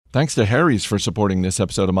Thanks to Harry's for supporting this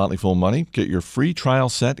episode of Motley Fool Money. Get your free trial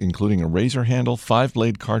set, including a razor handle,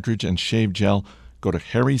 5-blade cartridge, and shave gel. Go to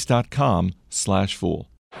harrys.com/fool.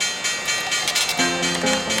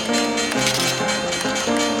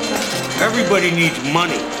 Everybody needs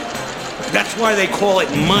money. That's why they call it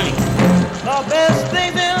money. The best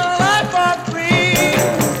things in life are free,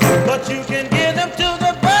 but you can give them to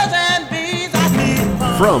the birds and bees.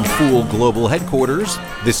 From Fool Global Headquarters,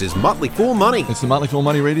 this is Motley Fool Money. It's the Motley Fool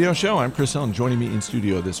Money Radio Show. I'm Chris Hill, and joining me in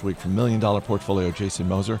studio this week from $1 Million Portfolio, Jason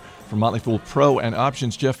Moser, from Motley Fool Pro and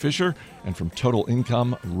Options, Jeff Fisher, and from Total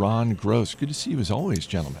Income, Ron Gross. Good to see you as always,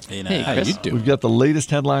 gentlemen. Hey, how you doing? We've got the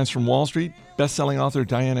latest headlines from Wall Street. Best-selling author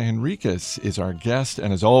Diana Henriques is our guest,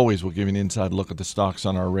 and as always, we'll give you an inside look at the stocks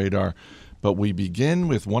on our radar. But we begin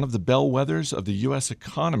with one of the bellwethers of the U.S.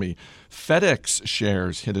 economy. FedEx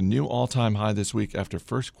shares hit a new all-time high this week after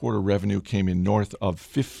first quarter revenue came in north of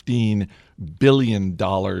 $15 billion.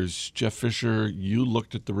 Jeff Fisher, you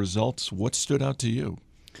looked at the results. What stood out to you?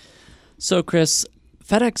 So, Chris,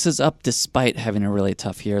 FedEx is up despite having a really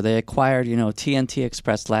tough year. They acquired, TNT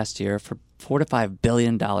Express last year for $4 to $5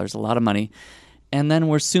 billion, a lot of money, and then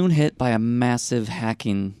were soon hit by a massive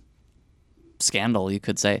hacking scandal, you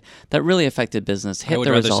could say, that really affected business. I would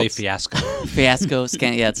rather say fiasco. Fiasco,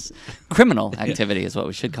 it's criminal activity is what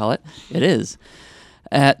we should call it. It is.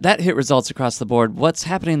 That hit results across the board. What's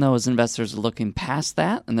happening, though, is investors are looking past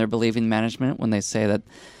that, and they're believing management when they say that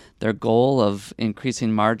their goal of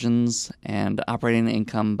increasing margins and operating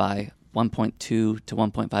income by 1.2 to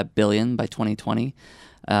 1.5 billion by 2020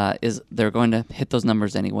 is they're going to hit those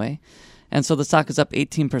numbers anyway. And so the stock is up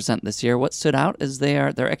 18% this year. What stood out is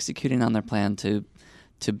they're executing on their plan to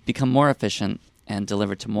become more efficient and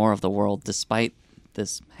deliver to more of the world despite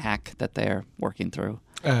this hack that they're working through.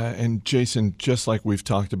 And Jason, just like we've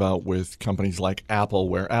talked about with companies like Apple,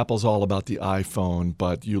 where Apple's all about the iPhone,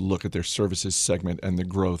 but you look at their services segment and the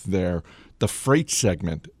growth there, the freight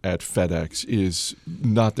segment at FedEx is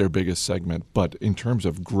not their biggest segment, but in terms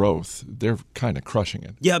of growth, they're kind of crushing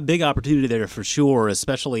it. Yeah, big opportunity there for sure,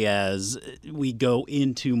 especially as we go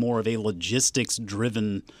into more of a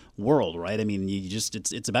logistics-driven world, right? I mean,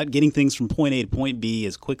 it's about getting things from point A to point B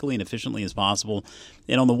as quickly and efficiently as possible.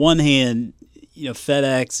 And on the one hand,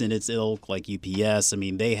 FedEx and its ilk, like UPS, I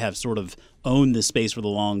mean, they have sort of owned this space for the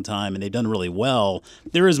long time, and they've done really well.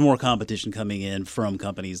 There is more competition coming in from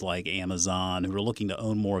companies like Amazon who are looking to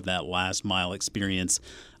own more of that last mile experience.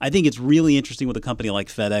 I think it's really interesting with a company like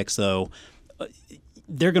FedEx, though.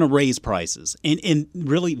 They're going to raise prices, and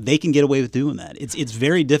really they can get away with doing that. It's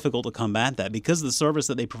very difficult to combat that because the service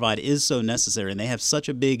that they provide is so necessary, and they have such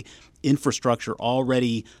a big infrastructure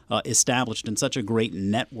already established and such a great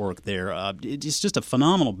network there. It's just a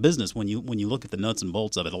phenomenal business when you look at the nuts and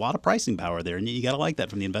bolts of it. A lot of pricing power there, and you got to like that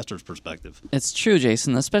from the investor's perspective. It's true,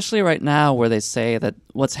 Jason, especially right now where they say that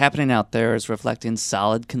what's happening out there is reflecting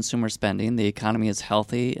solid consumer spending. The economy is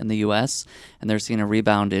healthy in the U.S., and they're seeing a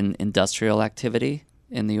rebound in industrial activity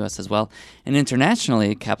in the U.S. as well. And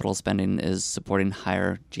internationally, capital spending is supporting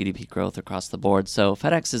higher GDP growth across the board. So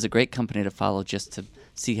FedEx is a great company to follow just to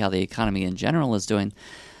see how the economy in general is doing.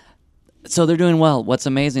 So they're doing well. What's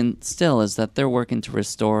amazing still is that they're working to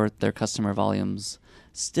restore their customer volumes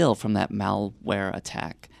still from that malware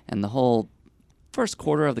attack. And the whole first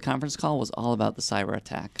quarter of the conference call was all about the cyber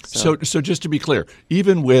attack. So just to be clear,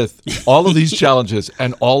 even with all of these challenges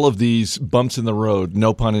and all of these bumps in the road,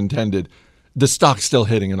 no pun intended, the stock's still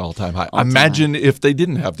hitting an all-time high. Imagine if they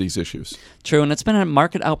didn't have these issues. True, and it's been a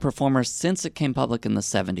market outperformer since it came public in the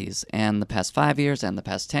 70s. And the past 5 years and the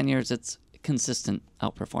past 10 years, it's consistent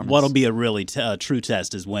outperformance. What'll be a really true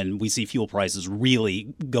test is when we see fuel prices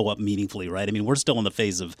really go up meaningfully, right? I mean, we're still in the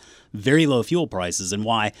phase of very low fuel prices, and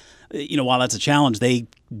while that's a challenge they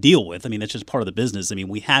deal with, I mean, that's just part of the business. I mean,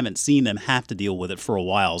 we haven't seen them have to deal with it for a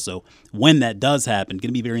while. So when that does happen, it's going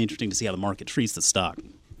to be very interesting to see how the market treats the stock.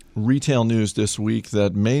 Retail news this week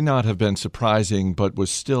that may not have been surprising but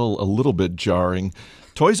was still a little bit jarring.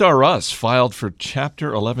 Toys R Us filed for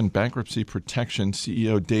Chapter 11 bankruptcy protection.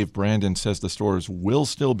 CEO Dave Brandon says the stores will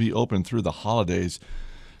still be open through the holidays.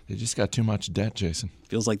 They just got too much debt, Jason.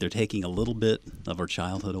 Feels like they're taking a little bit of our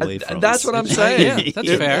childhood away from us. That's what I'm saying. Yeah,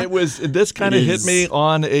 that's fair. This kind of hit me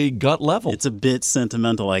on a gut level. It's a bit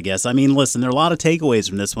sentimental, I guess. I mean, listen, there are a lot of takeaways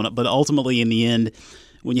from this one, but ultimately in the end,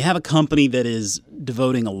 when you have a company that is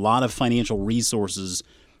devoting a lot of financial resources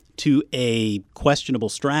to a questionable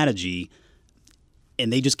strategy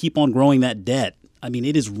and they just keep on growing that debt, I mean,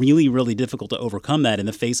 it is really, really difficult to overcome that in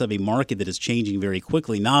the face of a market that is changing very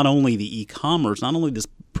quickly. Not only the e-commerce, not only this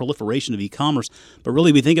proliferation of e-commerce, but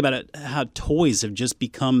really we think about it, how toys have just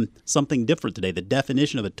become something different today. The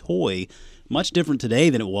definition of a toy, much different today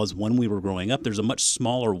than it was when we were growing up. There's a much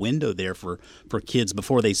smaller window there for kids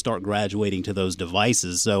before they start graduating to those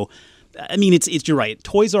devices. So, I mean, it's you're right.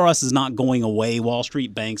 Toys R Us is not going away. Wall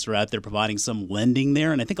Street banks are out there providing some lending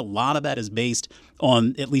there, and I think a lot of that is based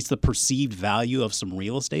on at least the perceived value of some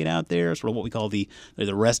real estate out there, sort of what we call the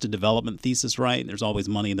arrested development thesis, right? There's always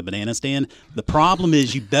money in the banana stand. The problem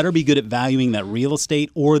is you better be good at valuing that real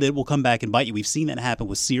estate, or that will come back and bite you. We've seen that happen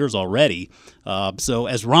with Sears already. So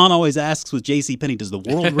as Ron always asks with JCPenney, does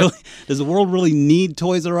the world really need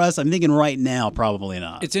Toys R Us? I'm thinking right now, probably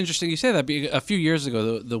not. It's interesting you say that. A few years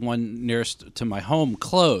ago, the one nearest to my home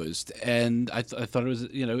closed, and I thought it was,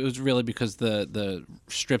 it was really because the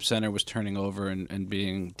strip center was turning over and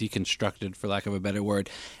being deconstructed, for lack of a better word.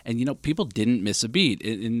 And people didn't miss a beat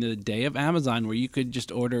in the day of Amazon, where you could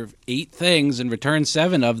just order 8 things and return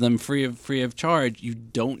 7 of them free of charge. You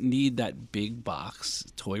don't need that big box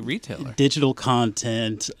toy retailer. Digital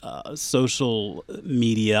content, social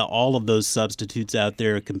media, all of those substitutes out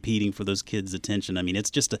there competing for those kids' attention. I mean,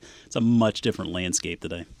 it's a much different landscape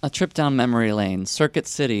today. A trip down memory lane, Circuit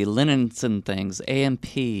City, Linens and Things, AMP,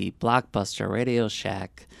 Blockbuster, Radio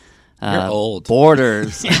Shack. You're old.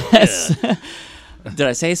 Borders. Did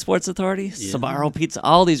I say Sports Authority? Yeah. Sbarro Pizza,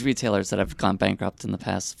 all these retailers that have gone bankrupt in the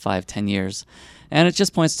past 5-10 years. And it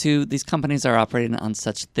just points to these companies are operating on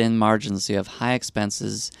such thin margins. You have high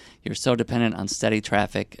expenses. You're so dependent on steady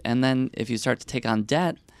traffic. And then if you start to take on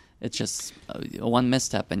debt, it's just one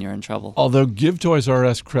misstep and you're in trouble. Although give Toys R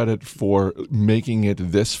Us credit for making it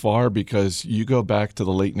this far, because you go back to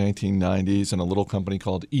the late 1990s and a little company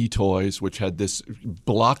called eToys, which had this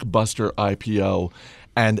blockbuster IPO.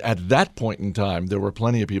 And at that point in time, there were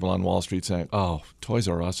plenty of people on Wall Street saying, oh, Toys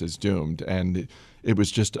R Us is doomed. And it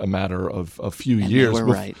was just a matter of a few years. They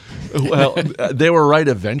were right. Well, they were right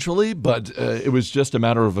eventually, but it was just a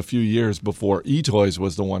matter of a few years before eToys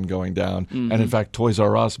was the one going down. Mm-hmm. And in fact, Toys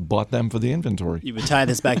R Us bought them for the inventory. You would tie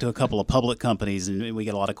this back to a couple of public companies, and we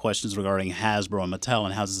get a lot of questions regarding Hasbro and Mattel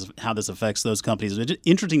and how this affects those companies. It's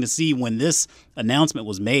interesting to see when this announcement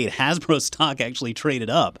was made, Hasbro stock actually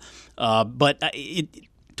traded up. But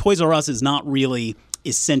Toys R Us is not really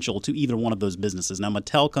essential to either one of those businesses. Now,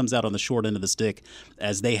 Mattel comes out on the short end of the stick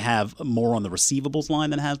as they have more on the receivables line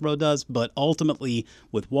than Hasbro does, but ultimately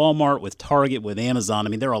with Walmart, with Target, with Amazon, I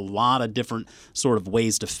mean, there are a lot of different sort of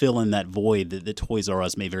ways to fill in that void that Toys R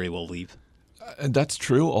Us may very well leave. That's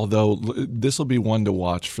true, although this will be one to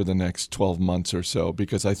watch for the next 12 months or so,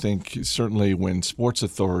 because I think certainly when Sports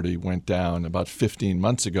Authority went down about 15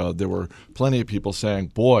 months ago, there were plenty of people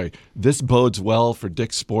saying, boy, this bodes well for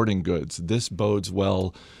Dick's Sporting Goods. This bodes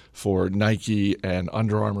well for Nike and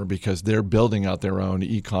Under Armour because they're building out their own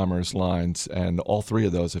e-commerce lines, and all 3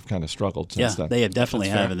 of those have kind of struggled since then. Yeah, they have definitely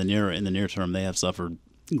have in the near term. They have suffered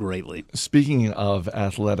greatly. Speaking of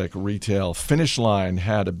athletic retail, Finish Line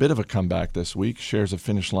had a bit of a comeback this week. Shares of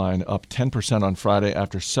Finish Line up 10% on Friday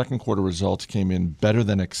after second quarter results came in better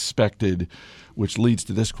than expected, which leads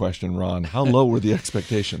to this question, Ron. How low were the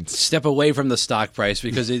expectations? Step away from the stock price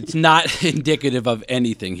because it's not indicative of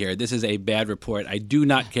anything here. This is a bad report. I do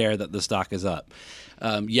not care that the stock is up.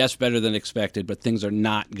 Yes, better than expected, but things are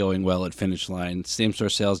not going well at Finish Line. Same-store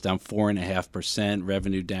sales down 4.5%,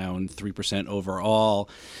 revenue down 3% overall.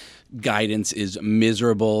 Guidance is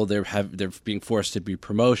miserable. They're being forced to be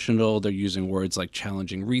promotional. They're using words like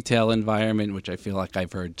challenging retail environment, which I feel like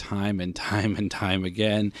I've heard time and time and time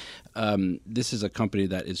again. This is a company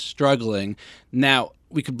that is struggling. Now,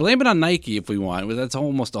 we could blame it on Nike if we want. That's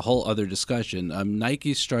almost a whole other discussion.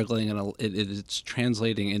 Nike's struggling, and it's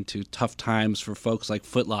translating into tough times for folks like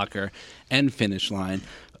Foot Locker and Finish Line.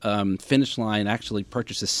 Finish Line actually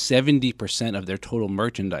purchases 70% of their total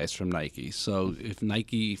merchandise from Nike. So if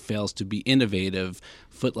Nike fails to be innovative,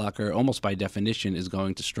 Foot Locker, almost by definition, is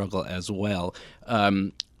going to struggle as well.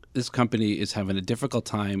 This company is having a difficult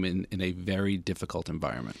time in a very difficult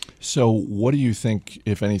environment. So what do you think,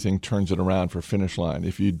 if anything, turns it around for Finish Line?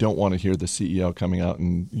 If you don't want to hear the CEO coming out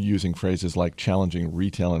and using phrases like challenging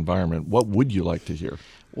retail environment, what would you like to hear?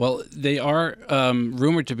 Well, they are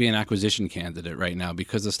rumored to be an acquisition candidate right now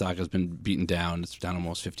because the stock has been beaten down. It's down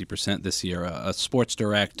almost 50% this year. A Sports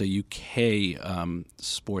Direct, a UK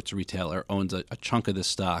sports retailer, owns a chunk of this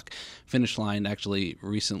stock. Finish Line actually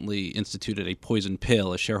recently instituted a poison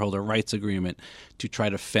pill, a shareholder rights agreement, to try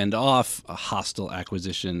to fend off a hostile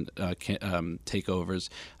acquisition takeovers.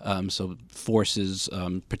 So forces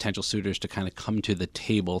potential suitors to kind of come to the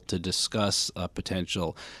table to discuss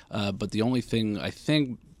potential. But the only thing I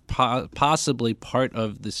think possibly part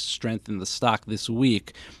of the strength in the stock this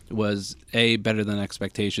week was better than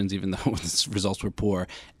expectations, even though the results were poor,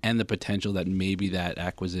 and the potential that maybe that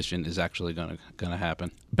acquisition is actually going to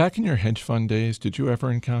happen. Back in your hedge fund days, did you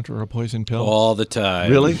ever encounter a poison pill? All the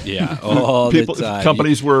time. Really? Yeah, all the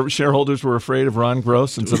time. Shareholders were afraid of Ron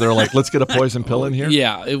Gross, and so they're like, let's get a poison pill in here?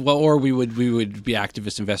 Yeah, or we would be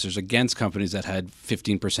activist investors against companies that had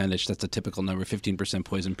 15%. That's a typical number, 15%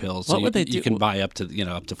 poison pills. So what would they do? You can buy up to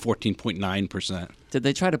 14.9%. Did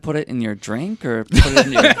they try to put it in your drink or put it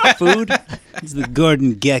in your food? It's the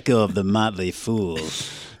Gordon Gekko of the Motley Fool.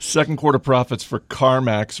 Second quarter profits for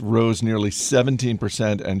CarMax rose nearly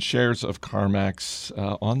 17%, and shares of CarMax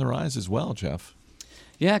on the rise as well, Jeff.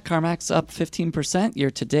 Yeah, CarMax up 15% year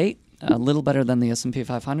to date, a little better than the S&P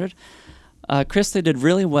 500. Chris, they did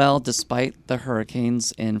really well despite the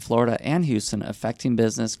hurricanes in Florida and Houston affecting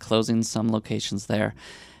business, closing some locations there.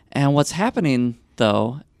 And what's happening,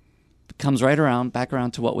 though, comes back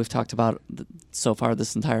around to what we've talked about so far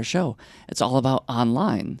this entire show. It's all about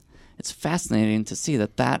online. It's fascinating to see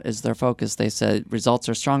that is their focus. They said results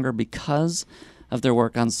are stronger because of their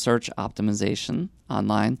work on search optimization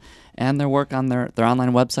online and their work on their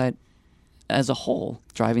online website as a whole,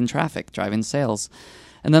 driving traffic, driving sales.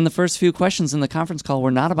 And then the first few questions in the conference call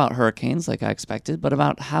were not about hurricanes like I expected, but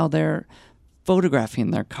about how they're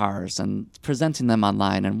photographing their cars and presenting them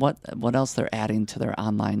online and what else they're adding to their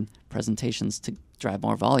online presentations to drive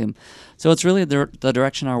more volume. So it's really the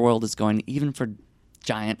direction our world is going, even for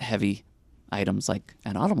giant, heavy items like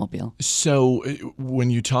an automobile. So when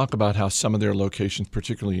you talk about how some of their locations,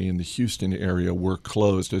 particularly in the Houston area, were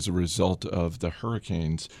closed as a result of the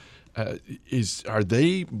hurricanes, are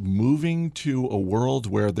they moving to a world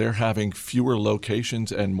where they're having fewer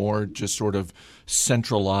locations and more just sort of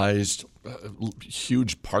centralized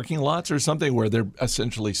huge parking lots or something where they're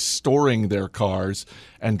essentially storing their cars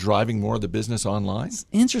and driving more of the business online? It's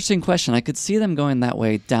an interesting question. I could see them going that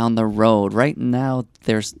way down the road. Right now,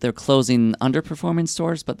 they're closing underperforming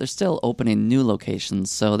stores, but they're still opening new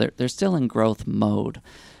locations, so they're still in growth mode.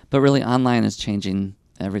 But really, online is changing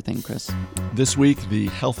everything, Chris. This week, the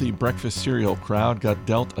healthy breakfast cereal crowd got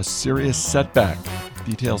dealt a serious setback.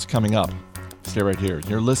 Details coming up. Stay right here.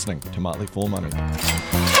 You're listening to Motley Fool Money.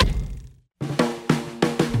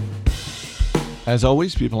 As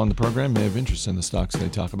always, people on the program may have interest in the stocks they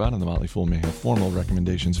talk about, and the Motley Fool may have formal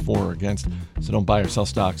recommendations for or against, so don't buy or sell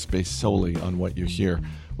stocks based solely on what you hear.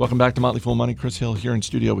 Welcome back to Motley Fool Money. Chris Hill here in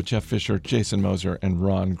studio with Jeff Fisher, Jason Moser, and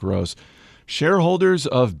Ron Gross. Shareholders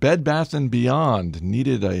of Bed Bath & Beyond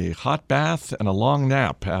needed a hot bath and a long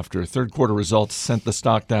nap after third quarter results sent the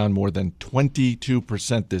stock down more than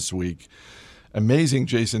 22% this week. Amazing,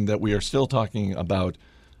 Jason, that we are still talking about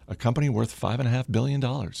a company worth $5.5 billion.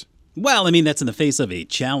 Well, I mean, that's in the face of a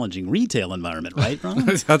challenging retail environment, right, Ron?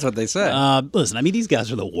 That's what they said. Listen, I mean, these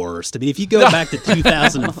guys are the worst. I mean, if you go back to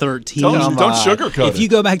 2013. Don't sugarcoat it. If you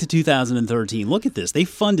go back to 2013, look at this. They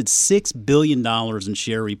funded $6 billion in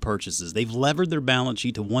share repurchases. They've levered their balance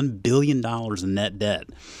sheet to $1 billion in net debt.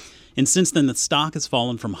 And since then, the stock has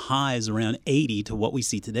fallen from highs around 80 to what we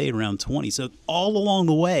see today around 20. So all along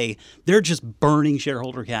the way, they're just burning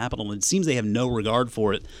shareholder capital, and it seems they have no regard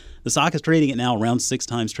for it. The stock is trading at now around 6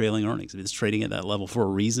 times trailing earnings. It's trading at that level for a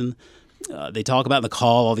reason. They talk about in the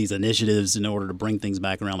call all these initiatives in order to bring things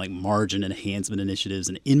back around, like margin enhancement initiatives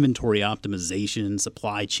and inventory optimization,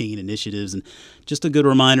 supply chain initiatives. And just a good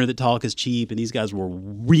reminder that talk is cheap, and these guys were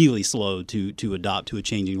really slow to adopt to a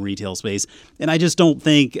changing retail space. And I just don't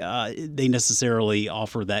think they necessarily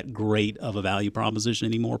offer that great of a value proposition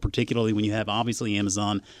anymore, particularly when you have, obviously,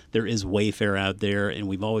 Amazon. There is Wayfair out there, and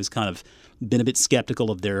we've always kind of been a bit skeptical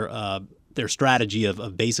of their strategy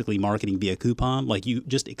of basically marketing via coupon. Like, you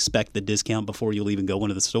just expect the discount before you'll even go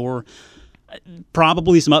into the store.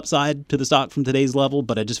 Probably some upside to the stock from today's level,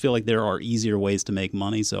 but I just feel like there are easier ways to make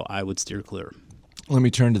money, so I would steer clear. Let me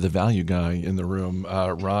turn to the value guy in the room.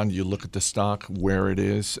 Ron, you look at the stock, where it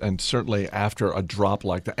is, and certainly after a drop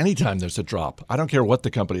like that, anytime there's a drop, I don't care what the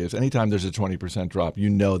company is, anytime there's a 20% drop, you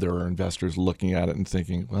know there are investors looking at it and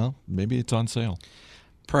thinking, well, maybe it's on sale.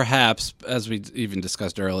 Perhaps, as we even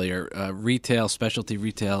discussed earlier, retail, specialty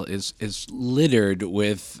retail is littered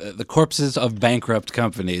with the corpses of bankrupt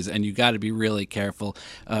companies, and you got to be really careful.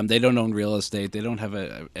 They don't own real estate. They don't have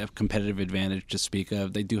a competitive advantage to speak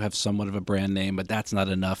of. They do have somewhat of a brand name, but that's not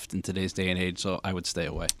enough in today's day and age, so I would stay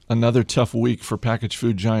away. Another tough week for packaged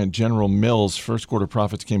food giant General Mills. First quarter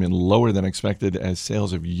profits came in lower than expected as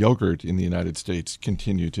sales of yogurt in the United States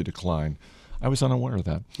continue to decline. I was unaware of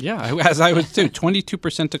that. Yeah, as I was too.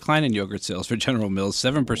 22% decline in yogurt sales for General Mills,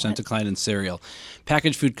 7% decline in cereal.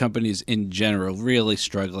 Packaged food companies in general really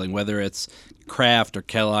struggling, whether it's Kraft or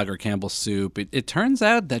Kellogg or Campbell's Soup. It turns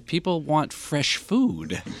out that people want fresh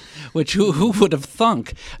food, which who would have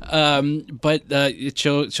thunk? But it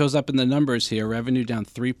shows up in the numbers here. Revenue down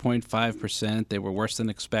 3.5%. They were worse than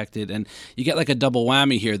expected. And you get like a double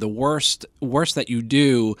whammy here. The worse that you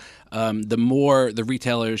do, the more the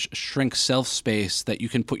retailers shrink shelf space that you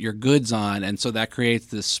can put your goods on, and so that creates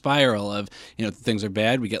this spiral of, things are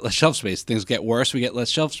bad, we get less shelf space. Things get worse, we get less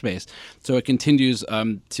shelf space. So it continues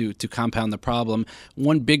to compound the problem.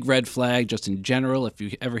 One big red flag, just in general, if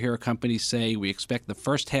you ever hear a company say we expect the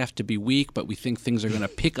first half to be weak, but we think things are going to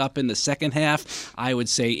pick up in the second half, I would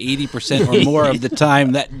say 80% or more of the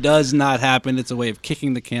time that does not happen. It's a way of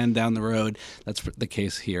kicking the can down the road. That's the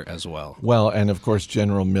case here as well. Well, and of course,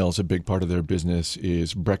 General Mills, a big part of their business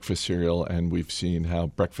is breakfast cereal, and we've seen how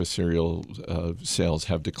breakfast cereal sales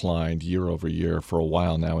have declined year over year for a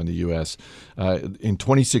while now in the U.S. In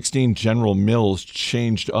 2016, General Mills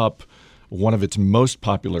changed up one of its most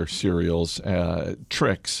popular cereals,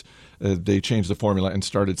 Trix. They changed the formula and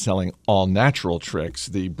started selling all-natural Trix.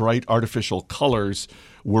 The bright artificial colors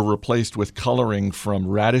were replaced with coloring from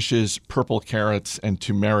radishes, purple carrots, and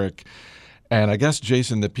turmeric. And I guess,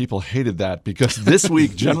 Jason, that people hated that because this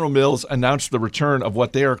week General Mills announced the return of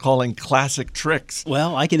what they are calling classic Trix.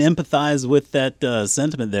 Well, I can empathize with that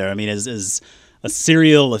sentiment there. I mean, as a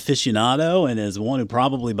cereal aficionado and as one who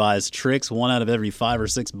probably buys Trix 1 out of every 5 or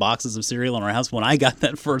 6 boxes of cereal in our house, when I got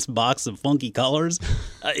that first box of funky colors,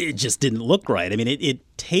 it just didn't look right. I mean, it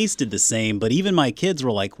tasted the same, but even my kids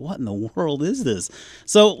were like, what in the world is this?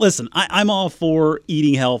 So listen, I'm all for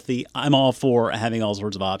eating healthy. I'm all for having all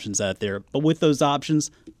sorts of options out there. But with those options,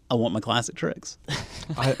 I want my classic Trix.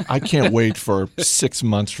 I can't wait for 6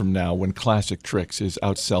 months from now when classic Trix is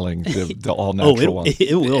outselling the all-natural one.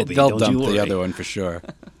 It will be. They'll dump the other one for sure.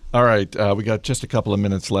 All right, we got just a couple of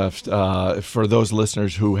minutes left. For those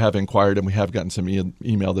listeners who have inquired, and we have gotten some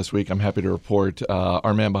email this week, I'm happy to report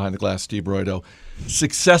our man behind the glass, Steve Broido,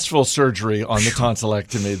 successful surgery on the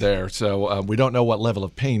tonsillectomy there. So we don't know what level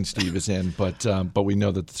of pain Steve is in, but we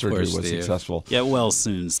know that the surgery was successful. Get well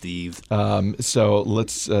soon, Steve. So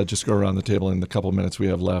let's just go around the table in the couple of minutes we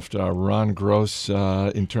have left. Ron Gross,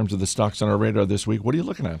 in terms of the stocks on our radar this week, what are you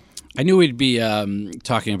looking at? I knew we'd be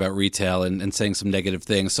talking about retail and saying some negative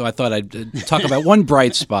things, so I thought I'd talk about one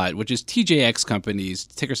bright spot, which is TJX Companies,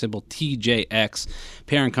 ticker symbol TJX,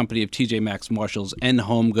 parent company of TJ Maxx, Marshalls, and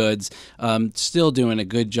Home Goods. Still doing a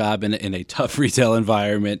good job in a tough retail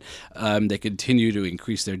environment. They continue to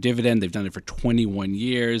increase their dividend. They've done it for 21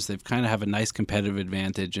 years. They've kind of have a nice competitive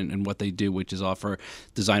advantage in what they do, which is offer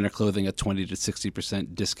designer clothing at 20 to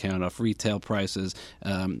 60% discount off retail prices.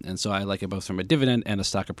 And so I like it both from a dividend and a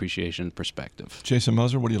stock appreciation perspective. Jason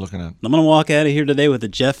Moser, what are you looking at? I'm going to walk out of here today with a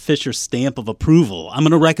Jeff Fisher stamp of approval. I'm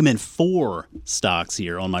going to recommend 4 stocks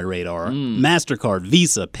here on my radar. MasterCard,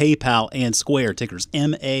 Visa, PayPal, and Square, tickers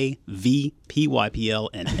MAV, PYPL,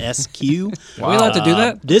 and SQ. Are we allowed to do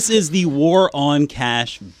that? This is the war on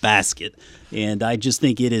cash basket. And I just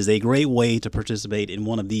think it is a great way to participate in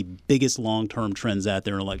one of the biggest long-term trends out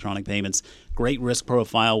there in electronic payments. Great risk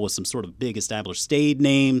profile with some sort of big established staid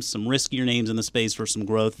names, some riskier names in the space for some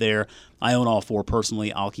growth there. I own all 4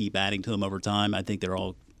 personally. I'll keep adding to them over time. I think they're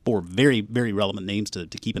all 4 very, very relevant names to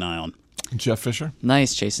keep an eye on. Jeff Fisher?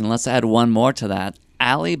 Nice, Jason. Let's add one more to that.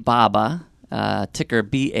 Alibaba, ticker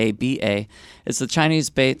BABA. It's the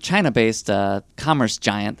China-based commerce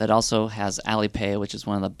giant that also has Alipay, which is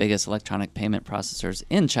one of the biggest electronic payment processors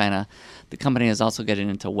in China. The company is also getting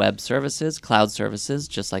into web services, cloud services,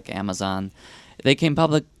 just like Amazon. They came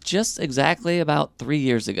public just exactly about 3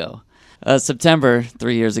 years ago. September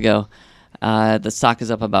 3 years ago. The stock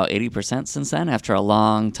is up about 80% since then after a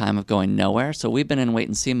long time of going nowhere. So we've been in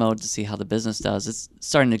wait-and-see mode to see how the business does. It's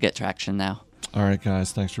starting to get traction now. All right,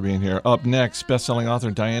 guys, thanks for being here. Up next, best-selling author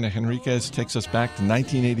Diana Henriques takes us back to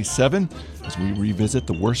 1987 as we revisit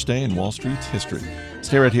the worst day in Wall Street's history.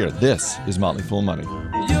 Stay right here. This is Motley Fool Money.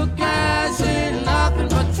 You guys ain't nothing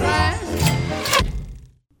but trash.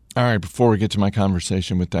 All right, before we get to my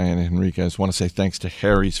conversation with Diana Henriques, I want to say thanks to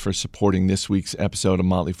Harry's for supporting this week's episode of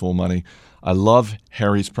Motley Fool Money. I love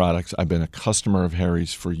Harry's products. I've been a customer of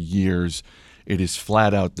Harry's for years. It is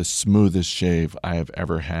flat out the smoothest shave I have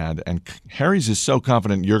ever had. And Harry's is so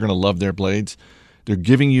confident you're going to love their blades. They're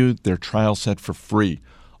giving you their trial set for free.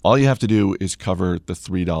 All you have to do is cover the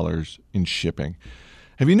 $3 in shipping.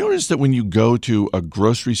 Have you noticed that when you go to a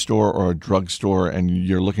grocery store or a drugstore and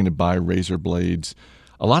you're looking to buy razor blades,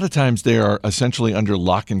 a lot of times they are essentially under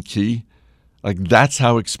lock and key? Like, that's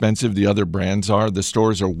how expensive the other brands are. The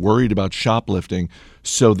stores are worried about shoplifting,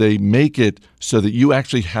 so they make it so that you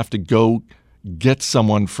actually have to go get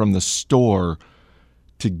someone from the store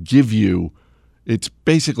to give you. It's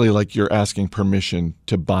basically like you're asking permission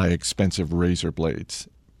to buy expensive razor blades.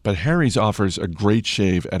 But Harry's offers a great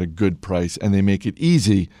shave at a good price, and they make it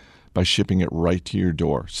easy by shipping it right to your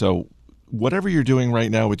door. So whatever you're doing right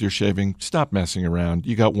now with your shaving, stop messing around.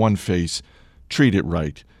 You got one face. Treat it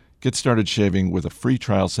right. Get started shaving with a free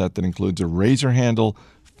trial set that includes a razor handle,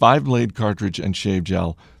 5-blade cartridge, and shave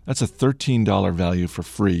gel. That's a $13 value for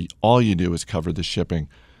free. All you do is cover the shipping.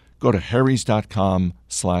 Go to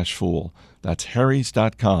harrys.com/fool. That's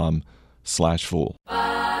harrys.com/fool.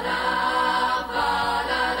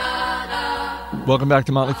 Welcome back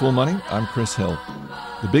to Motley Fool Money. I'm Chris Hill.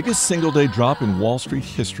 The biggest single-day drop in Wall Street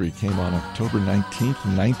history came on October 19th,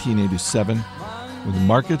 1987, when the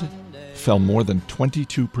market fell more than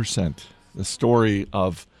 22%. The story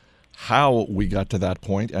of how we got to that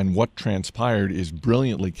point and what transpired is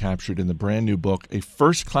brilliantly captured in the brand new book, A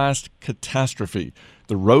First-Class Catastrophe,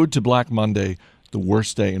 The Road to Black Monday, the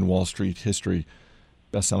worst day in Wall Street history.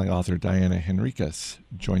 Best-selling author Diana Henriques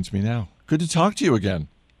joins me now. Good to talk to you again.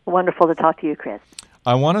 Wonderful to talk to you, Chris.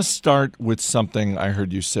 I want to start with something I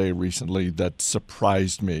heard you say recently that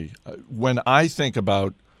surprised me. When I think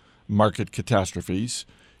about market catastrophes,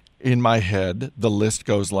 in my head, the list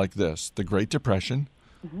goes like this: the Great Depression,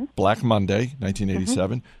 Black Monday,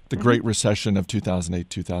 1987, the Great Recession of 2008,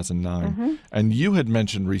 2009. And you had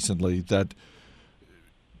mentioned recently that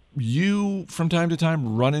you, from time to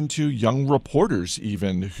time, run into young reporters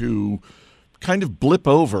even who kind of blip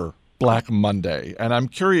over Black Monday. And I'm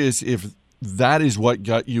curious if that is what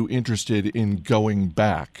got you interested in going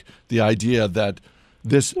back, the idea that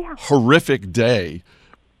this horrific day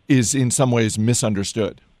is in some ways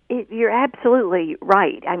misunderstood. You're absolutely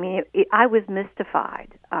right. I mean, I was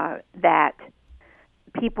mystified that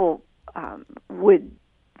people would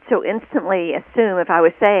so instantly assume if I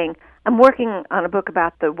was saying, I'm working on a book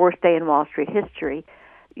about the worst day in Wall Street history,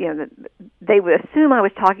 you know, they would assume I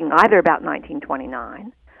was talking either about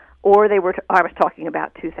 1929 or I was talking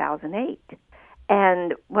about 2008.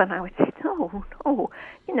 And when I would say, no,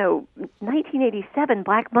 1987,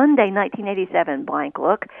 Black Monday, 1987, blank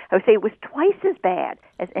look, I would say it was twice as bad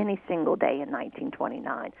as any single day in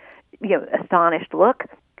 1929. Astonished look.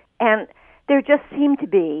 And there just seemed to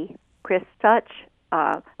be, Chris, such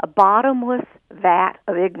a bottomless vat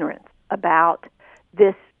of ignorance about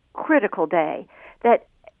this critical day that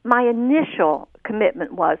my initial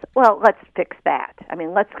commitment was, well, let's fix that. I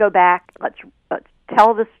mean, let's go back, let's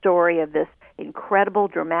tell the story of this incredible,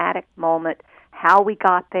 dramatic moment, how we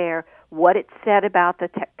got there, what it said about the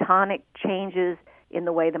tectonic changes in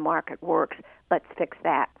the way the market works. Let's fix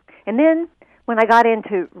that. And then when I got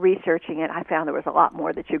into researching it, I found there was a lot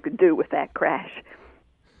more that you could do with that crash.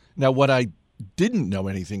 Now, what I didn't know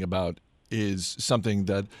anything about is something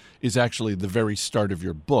that is actually the very start of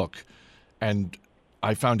your book, and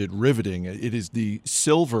I found it riveting. It is the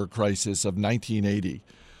silver crisis of 1980.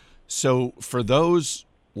 So for those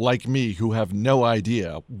like me who have no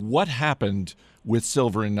idea, what happened with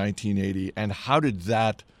silver in 1980, and how did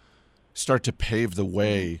that start to pave the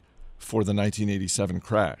way for the 1987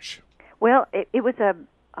 crash? Well, it was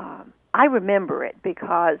I remember it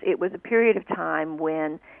because it was a period of time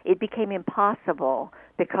when it became impossible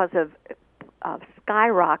because of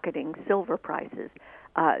skyrocketing silver prices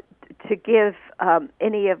to give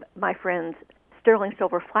any of my friends sterling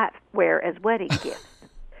silver flatware as wedding gifts.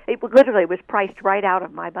 It literally was priced right out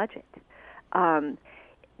of my budget.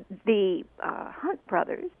 The Hunt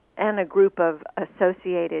brothers and a group of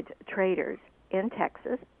associated traders in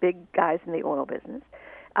Texas, big guys in the oil business,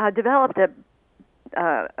 developed a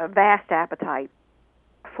vast appetite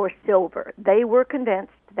for silver. They were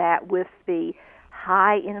convinced that with the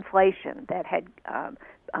high inflation that had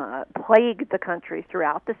plagued the country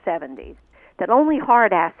throughout the 70s, that only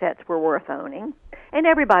hard assets were worth owning, and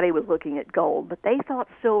everybody was looking at gold, but they thought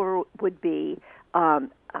silver would be an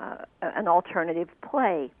alternative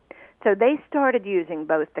play. So they started using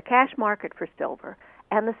both the cash market for silver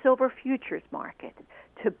and the silver futures market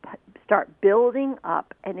to start building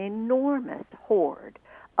up an enormous hoard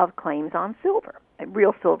of claims on silver,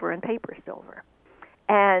 real silver and paper silver.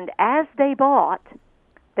 And as they bought,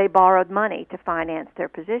 they borrowed money to finance their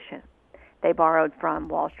position. They borrowed from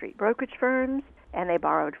Wall Street brokerage firms, and they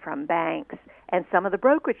borrowed from banks, and some of the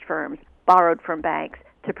brokerage firms borrowed from banks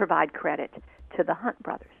to provide credit to the Hunt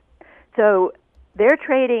brothers. So they're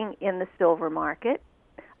trading in the silver market.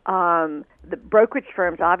 The brokerage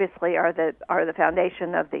firms obviously are the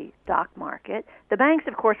foundation of the stock market. The banks,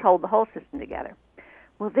 of course, hold the whole system together.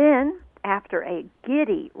 Well, then, after a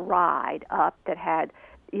giddy ride up that had,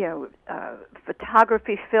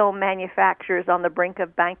 photography film manufacturers on the brink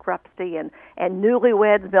of bankruptcy and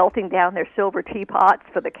newlyweds melting down their silver teapots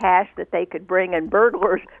for the cash that they could bring, and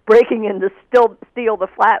burglars breaking in to steal the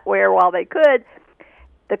flatware while they could,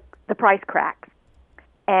 the price cracks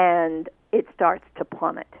and it starts to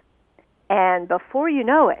plummet. And before you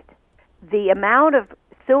know it, the amount of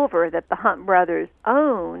silver that the Hunt brothers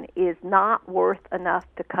own is not worth enough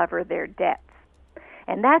to cover their debts.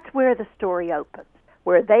 And that's where the story opens,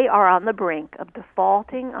 where they are on the brink of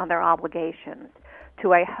defaulting on their obligations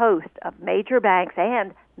to a host of major banks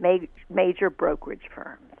and major brokerage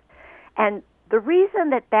firms. And the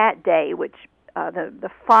reason that day, which the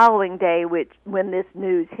following day, when this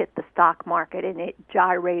news hit the stock market and it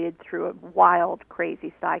gyrated through a wild,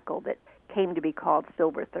 crazy cycle that came to be called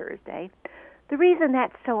Silver Thursday, the reason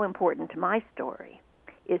that's so important to my story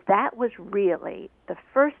is that was really the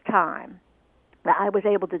first time that I was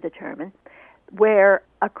able to determine where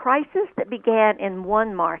a crisis that began in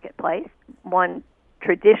one marketplace, one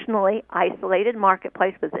traditionally isolated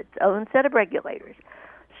marketplace with its own set of regulators,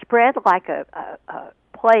 spread like a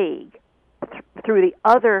plague through the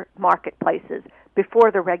other marketplaces before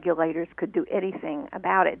the regulators could do anything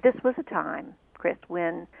about it. This was a time, Chris,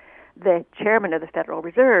 when the chairman of the Federal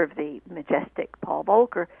Reserve, the majestic Paul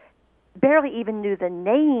Volcker, barely even knew the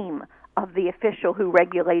name of the official who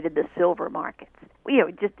regulated the silver markets.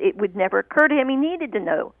 It would never occur to him he needed to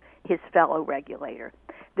know his fellow regulator.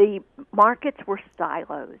 The markets were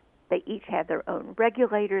silos. They each had their own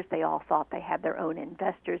regulators. They all thought they had their own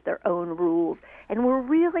investors, their own rules, and were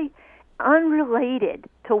really unrelated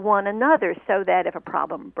to one another, so that if a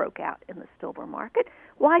problem broke out in the silver market,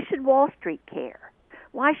 why should Wall Street care?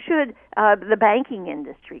 Why should the banking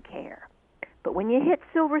industry care? But when you hit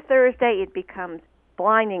Silver Thursday, it becomes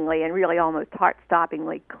blindingly and really almost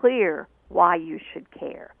heart-stoppingly clear why you should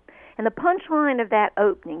care. And the punchline of that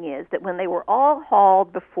opening is that when they were all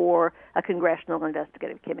hauled before a congressional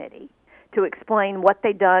investigative committee to explain what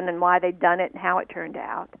they'd done and why they'd done it and how it turned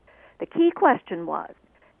out, the key question was,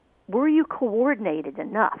 were you coordinated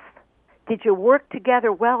enough? Did you work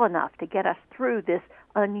together well enough to get us through this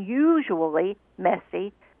unusually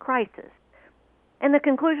messy crisis? And the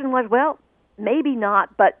conclusion was, well, maybe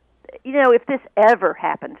not, but, if this ever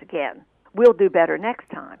happens again, we'll do better next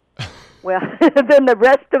time. Well, then the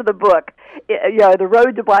rest of the book, The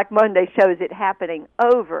Road to Black Monday, shows it happening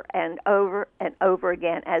over and over and over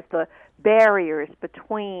again as the barriers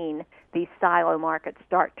between these silo markets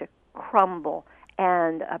start to crumble,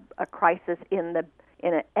 and a crisis in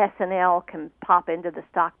an S&L can pop into the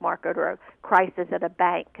stock market, or a crisis at a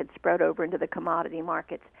bank can spread over into the commodity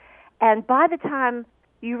markets. And by the time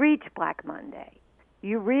you reach Black Monday,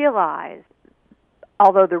 you realize,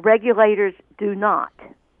 although the regulators do not,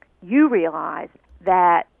 you realize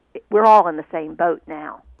that we're all in the same boat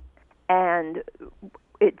now. And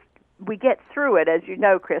we get through it, as you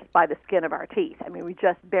know, Chris, by the skin of our teeth. I mean, we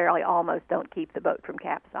just barely almost don't keep the boat from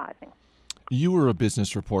capsizing. You were a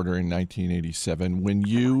business reporter in 1987. When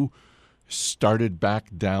you started back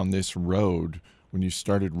down this road, when you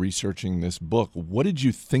started researching this book, what did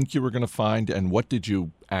you think you were going to find, and what did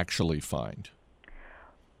you actually find?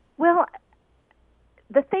 Well,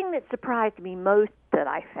 the thing that surprised me most that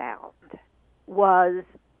I found was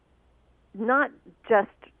not just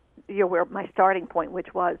where my starting point,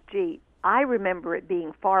 which was, I remember it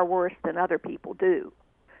being far worse than other people do.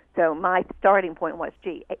 So my starting point was,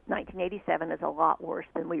 1987 is a lot worse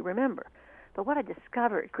than we remember. But what I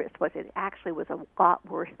discovered, Chris, was it actually was a lot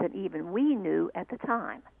worse than even we knew at the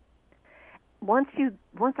time. Once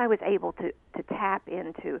I was able to tap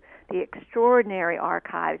into the extraordinary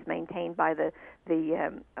archives maintained by the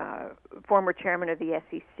former chairman of the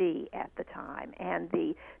SEC at the time, and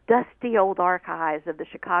the dusty old archives of the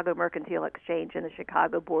Chicago Mercantile Exchange and the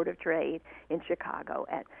Chicago Board of Trade in Chicago,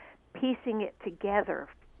 and piecing it together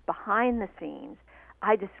behind the scenes,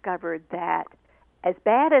 I discovered that as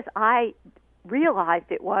bad as I realized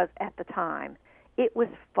it was at the time, it was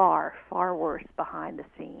far, far worse behind the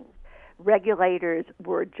scenes. regulators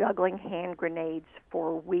were juggling hand grenades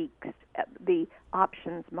for weeks. The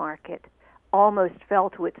options market almost fell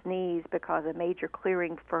to its knees because a major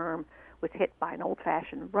clearing firm was hit by an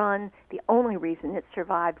old-fashioned run. The only reason it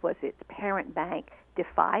survived was its parent bank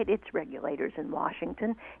defied its regulators in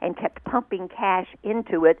Washington and kept pumping cash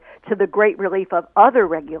into it to the great relief of other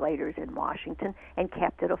regulators in Washington and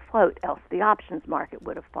kept it afloat, else the options market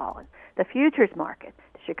would have fallen. The futures market,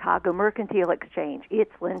 the Chicago Mercantile Exchange,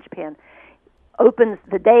 its linchpin, is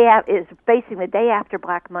facing the day after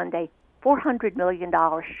Black Monday $400 million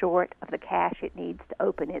short of the cash it needs to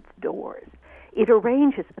open its doors. It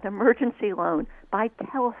arranges an emergency loan by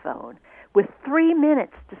telephone with 3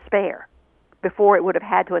 minutes to spare before it would have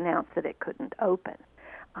had to announce that it couldn't open.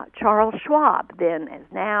 Charles Schwab, then, is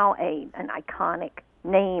now an iconic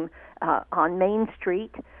name on Main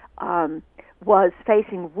Street, was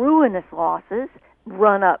facing ruinous losses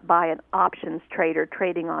run up by an options trader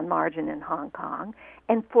trading on margin in Hong Kong.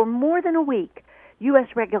 And for more than a week, U.S.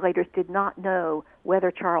 regulators did not know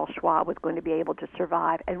whether Charles Schwab was going to be able to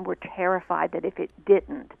survive and were terrified that if it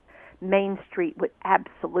didn't, Main Street would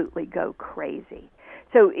absolutely go crazy.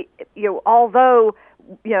 So, although,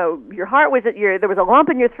 your heart was there was a lump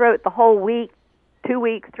in your throat the whole week, 2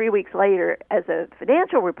 weeks, 3 weeks later as a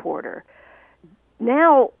financial reporter,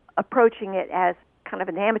 now approaching it as kind of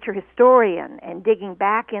an amateur historian and digging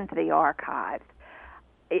back into the archives,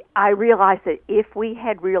 I realized that if we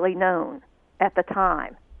had really known at the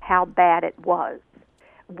time how bad it was,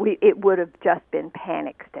 it would have just been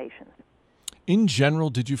panic stations. In general,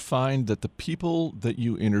 did you find that the people that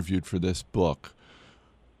you interviewed for this book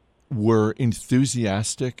were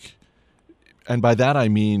enthusiastic? And by that I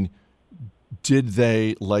mean, did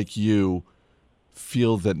they, like you,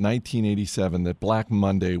 feel that 1987, that Black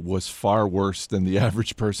Monday was far worse than the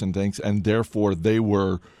average person thinks, and therefore they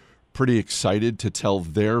were pretty excited to tell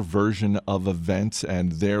their version of events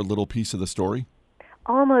and their little piece of the story?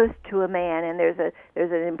 Almost to a man, and there's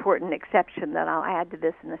an important exception that I'll add to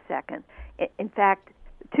this in a second. In fact,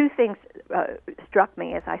 two things struck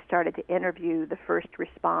me as I started to interview the first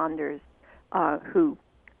responders who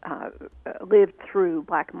lived through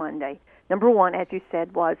Black Monday. Number one, as you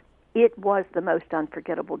said, it was the most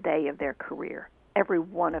unforgettable day of their career. Every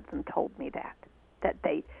one of them told me that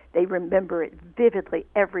they remember it vividly,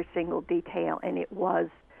 every single detail, and it was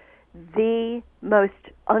the most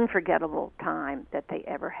unforgettable time that they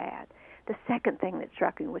ever had. The second thing that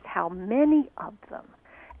struck me was how many of them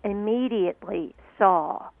immediately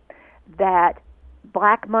saw that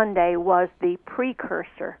Black Monday was the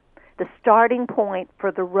precursor, the starting point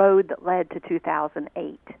for the road that led to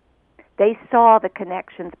 2008. They saw the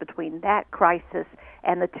connections between that crisis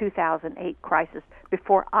and the 2008 crisis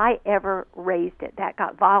before I ever raised it. That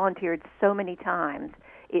got volunteered so many times.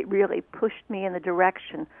 It really pushed me in the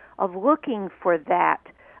direction of looking for that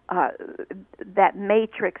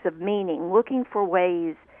matrix of meaning, looking for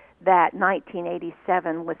ways that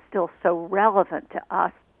 1987 was still so relevant to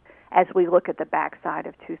us as we look at the backside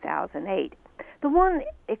of 2008. The one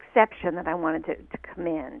exception that I wanted to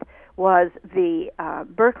commend was the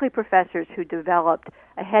Berkeley professors who developed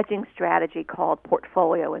a hedging strategy called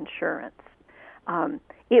portfolio insurance.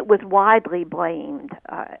 It was widely blamed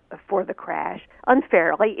for the crash.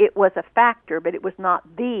 Unfairly, it was a factor, but it was not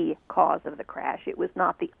the cause of the crash. It was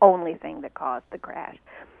not the only thing that caused the crash.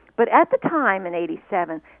 But at the time in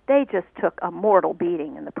 87, they just took a mortal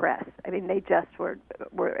beating in the press. I mean, they just were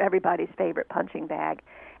everybody's favorite punching bag.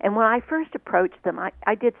 And when I first approached them,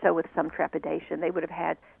 I did so with some trepidation. They would have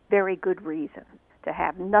had very good reason to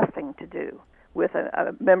have nothing to do with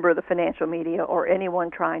a member of the financial media or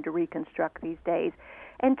anyone trying to reconstruct these days.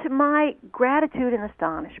 And to my gratitude and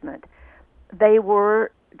astonishment, they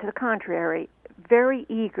were, to the contrary, very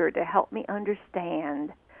eager to help me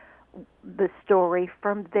understand the story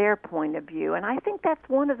from their point of view. And I think that's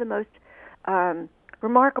one of the most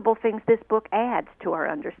remarkable things this book adds to our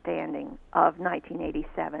understanding of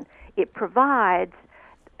 1987. It provides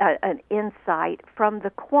an insight from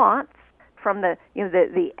the quants, from the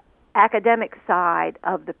academic side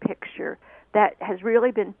of the picture that has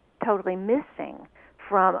really been totally missing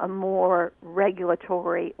from a more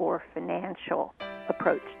regulatory or financial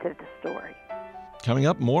approach to the story. Coming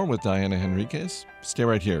up, more with Diana Henriques. Stay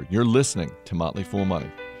right here. You're listening to Motley Fool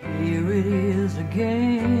Money. Here it is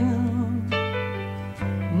again,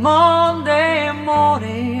 Monday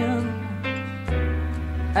morning,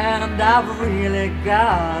 and I've really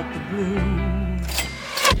got the blues.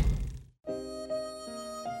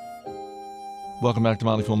 Welcome back to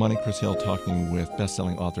Motley Fool Money. Chris Hill talking with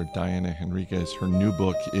best-selling author Diana Henriques. Her new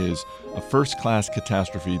book is A First-Class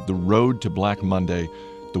Catastrophe, The Road to Black Monday,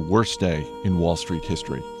 the worst day in Wall Street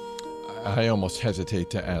history. I almost hesitate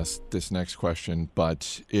to ask this next question,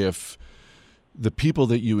 but if the people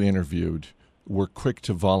that you interviewed were quick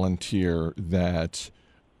to volunteer that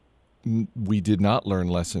we did not learn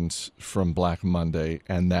lessons from Black Monday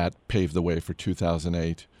and that paved the way for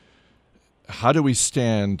 2008, how do we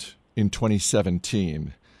stand in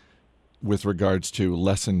 2017 with regards to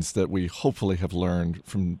lessons that we hopefully have learned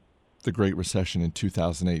from the Great Recession in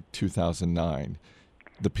 2008, 2009?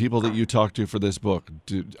 The people that you talked to for this book,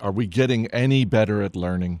 are we getting any better at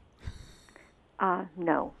learning?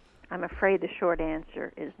 No. I'm afraid the short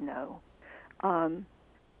answer is no.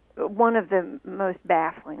 One of the most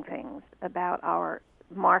baffling things about our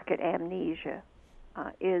market amnesia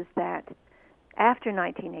is that after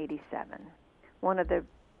 1987, one of the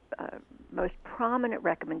most prominent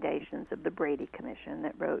recommendations of the Brady Commission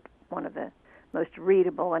that wrote one of the most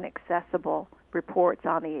readable and accessible reports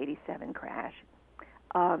on the 87 crash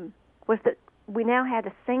was that we now had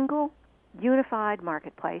a single unified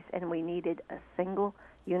marketplace, and we needed a single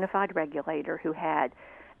unified regulator who had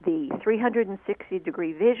the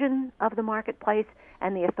 360-degree vision of the marketplace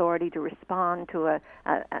and the authority to respond to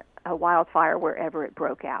a wildfire wherever it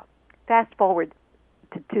broke out. Fast forward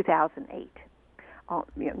to 2008,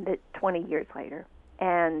 20 years later,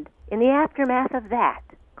 and in the aftermath of that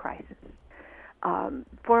crisis,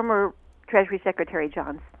 former Treasury Secretary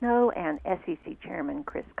John Snow and SEC Chairman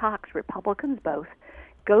Chris Cox, Republicans both,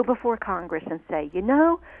 go before Congress and say,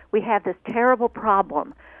 we have this terrible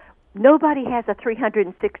problem. Nobody has a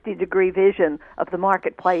 360-degree vision of the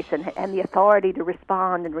marketplace and the authority to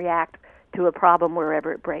respond and react to a problem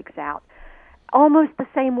wherever it breaks out. Almost the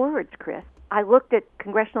same words, Chris. I looked at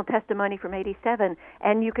congressional testimony from 87,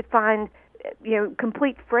 and you could find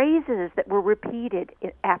complete phrases that were repeated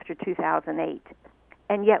after 2008.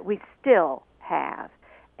 And yet we still have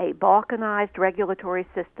a balkanized regulatory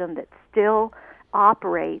system that still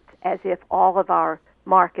operates as if all of our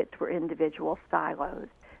markets were individual silos.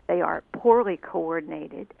 They are poorly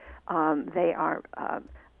coordinated. They are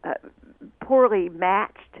poorly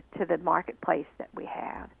matched to the marketplace that we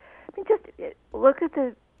have. I mean, just look at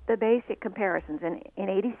the basic comparisons. In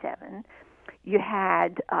 87, you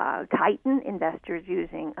had Titan investors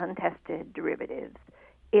using untested derivatives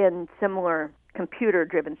in similar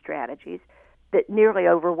computer-driven strategies that nearly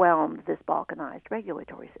overwhelmed this balkanized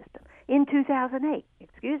regulatory system. In 2008,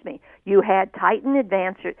 you had Titan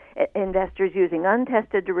investors using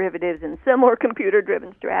untested derivatives and similar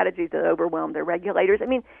computer-driven strategies that overwhelmed their regulators. I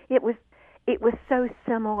mean, it was so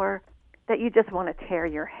similar that you just want to tear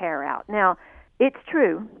your hair out. Now, it's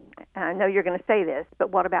true, I know you're going to say this,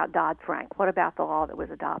 but what about Dodd-Frank? What about the law that was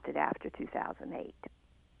adopted after 2008?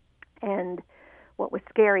 And what was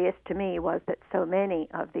scariest to me was that so many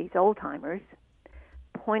of these old-timers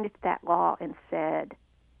pointed to that law and said,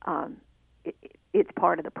 it's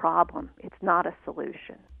part of the problem. It's not a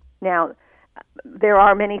solution. Now, there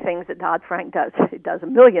are many things that Dodd-Frank does. It does a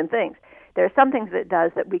million things. There are some things that it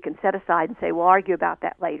does that we can set aside and say, we'll argue about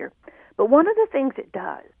that later. But one of the things it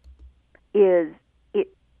does is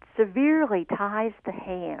it severely ties the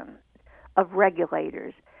hands of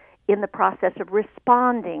regulators in the process of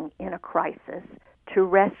responding in a crisis to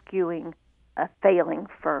rescuing a failing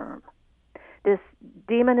firm. This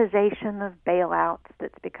demonization of bailouts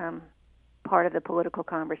that's become part of the political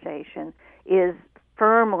conversation is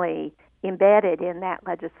firmly embedded in that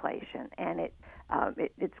legislation, and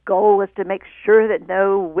its goal is to make sure that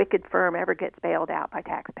no wicked firm ever gets bailed out by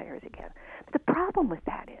taxpayers again. But the problem with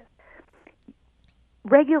that is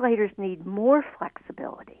regulators need more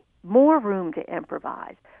flexibility, more room to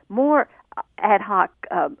improvise, more ad hoc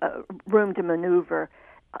room to maneuver,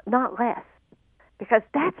 not less. Because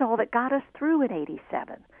that's all that got us through in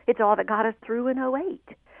 87. It's all that got us through in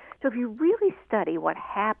 08. So if you really study what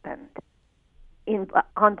happened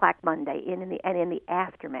on Black Monday and in the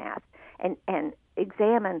aftermath and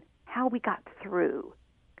examine how we got through,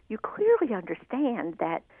 you clearly understand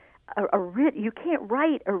that you can't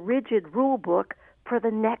write a rigid rule book for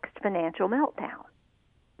the next financial meltdown.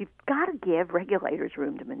 You've got to give regulators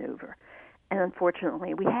room to maneuver. And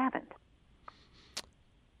unfortunately, we haven't.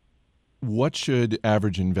 What should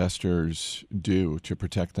average investors do to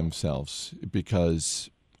protect themselves?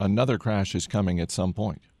 Because another crash is coming at some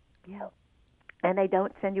point. Yeah. And they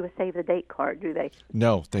don't send you a save-the-date card, do they?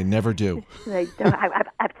 No, they never do. They don't.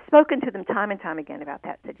 I've spoken to them time and time again about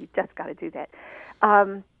that, said you've just got to do that.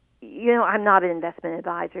 I'm not an investment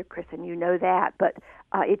advisor, Chris, and you know that, but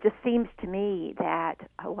it just seems to me that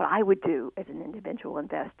what I would do as an individual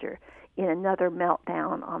investor in another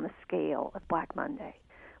meltdown on the scale of Black Monday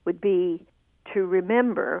would be to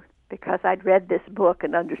remember, because I'd read this book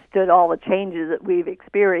and understood all the changes that we've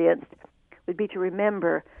experienced, would be to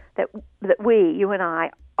remember that we, you and I,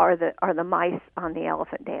 are the mice on the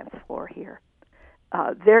elephant dance floor here.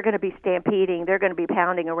 They're going to be stampeding. They're going to be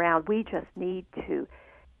pounding around. We just need to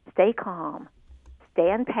stay calm,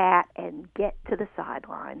 stand pat, and get to the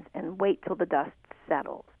sidelines and wait till the dust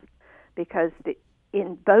settles. Because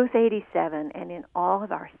in both 87 and in all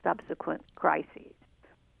of our subsequent crises,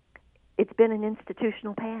 it's been an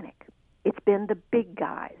institutional panic. It's been the big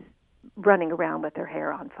guys running around with their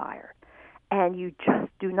hair on fire. And you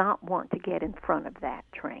just do not want to get in front of that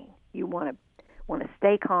train. You want to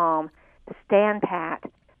stay calm, stand pat,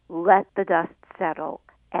 let the dust settle,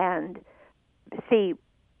 and see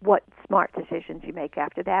what smart decisions you make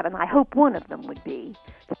after that. And I hope one of them would be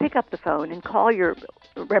to pick up the phone and call your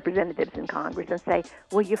representatives in Congress and say,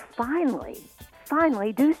 will you finally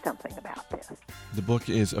do something about this? The book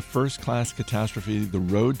is A First-Class Catastrophe, The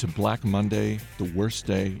Road to Black Monday, the Worst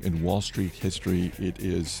Day in Wall Street History. It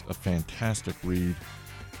is a fantastic read.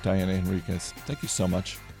 Diana Henriques, thank you so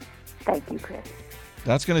much. Thank you, Chris.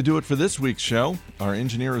 That's going to do it for this week's show. Our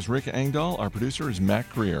engineer is Rick Engdahl. Our producer is Matt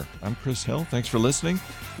Greer. I'm Chris Hill. Thanks for listening.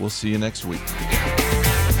 We'll see you next week.